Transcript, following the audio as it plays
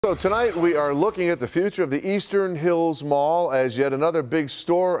So tonight we are looking at the future of the Eastern Hills Mall as yet another big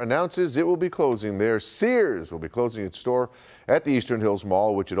store announces it will be closing there. Sears will be closing its store at the Eastern Hills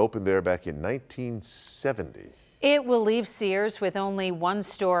Mall, which had opened there back in 1970. It will leave Sears with only one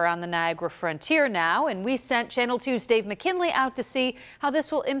store on the Niagara Frontier now, and we sent Channel 2's Dave McKinley out to see how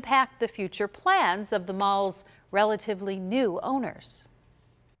this will impact the future plans of the mall's relatively new owners.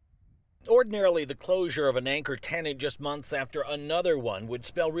 Ordinarily, the closure of an anchor tenant just months after another one would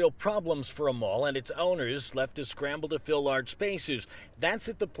spell real problems for a mall and its owners left to scramble to fill large spaces. That's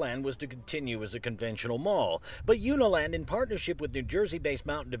if the plan was to continue as a conventional mall. But Uniland, in partnership with New Jersey-based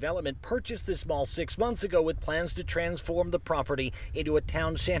Mountain Development, purchased this mall 6 months ago with plans to transform the property into a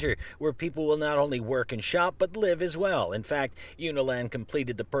town center where people will not only work and shop but live as well. In fact, Uniland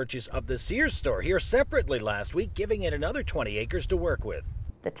completed the purchase of the Sears store here separately last week, giving it another 20 acres to work with.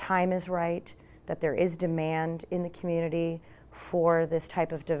 The time is right, that there is demand in the community for this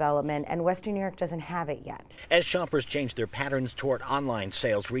type of development, and Western New York doesn't have it yet. As shoppers change their patterns toward online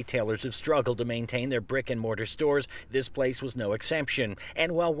sales, retailers have struggled to maintain their brick and mortar stores. This place was no exception.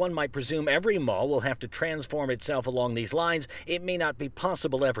 And while one might presume every mall will have to transform itself along these lines, it may not be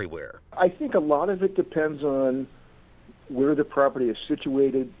possible everywhere. I think a lot of it depends on where the property is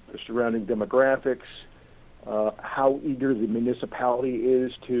situated, the surrounding demographics, how eager the municipality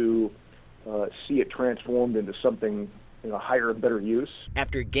is to see it transformed into something higher and better use.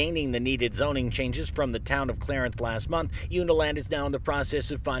 After gaining the needed zoning changes from the town of Clarence last month, Uniland is now in the process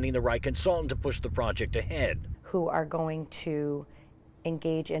of finding the right consultant to push the project ahead. Who are going to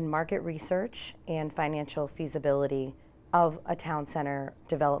engage in market research and financial feasibility of a town center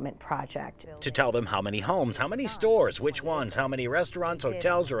development project. To tell them how many homes, how many stores, which ones, how many restaurants,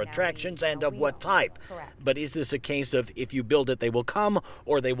 hotels, or attractions, and of what type. But is this a case of if you build it, they will come,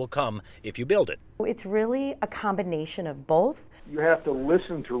 or they will come if you build it? It's really a combination of both. You have to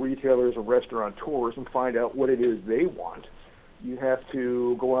listen to retailers and restaurateurs and find out what it is they want. You have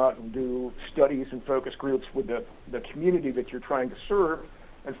to go out and do studies and focus groups with the community that you're trying to serve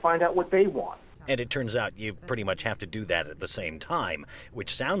and find out what they want. And it turns out you pretty much have to do that at the same time,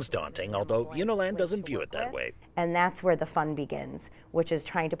 which sounds daunting, although Uniland doesn't view it that way. And that's where the fun begins, which is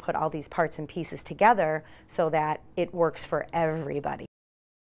trying to put all these parts and pieces together so that it works for everybody.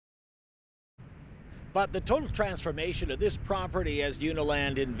 But the total transformation of this property, as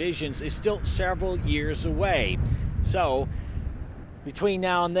Uniland envisions, is still several years away. So between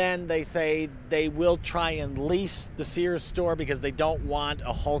now and then, they say they will try and lease the Sears store because they don't want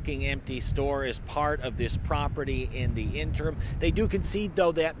a hulking empty store as part of this property in the interim. They do concede,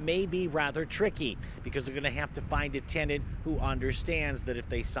 though, that may be rather tricky because they're going to have to find a tenant who understands that if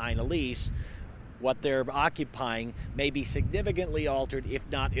they sign a lease, what they're occupying may be significantly altered, if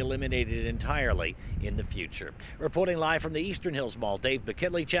not eliminated entirely, in the future. Reporting live from the Eastern Hills Mall, Dave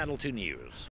McKinley, Channel 2 News.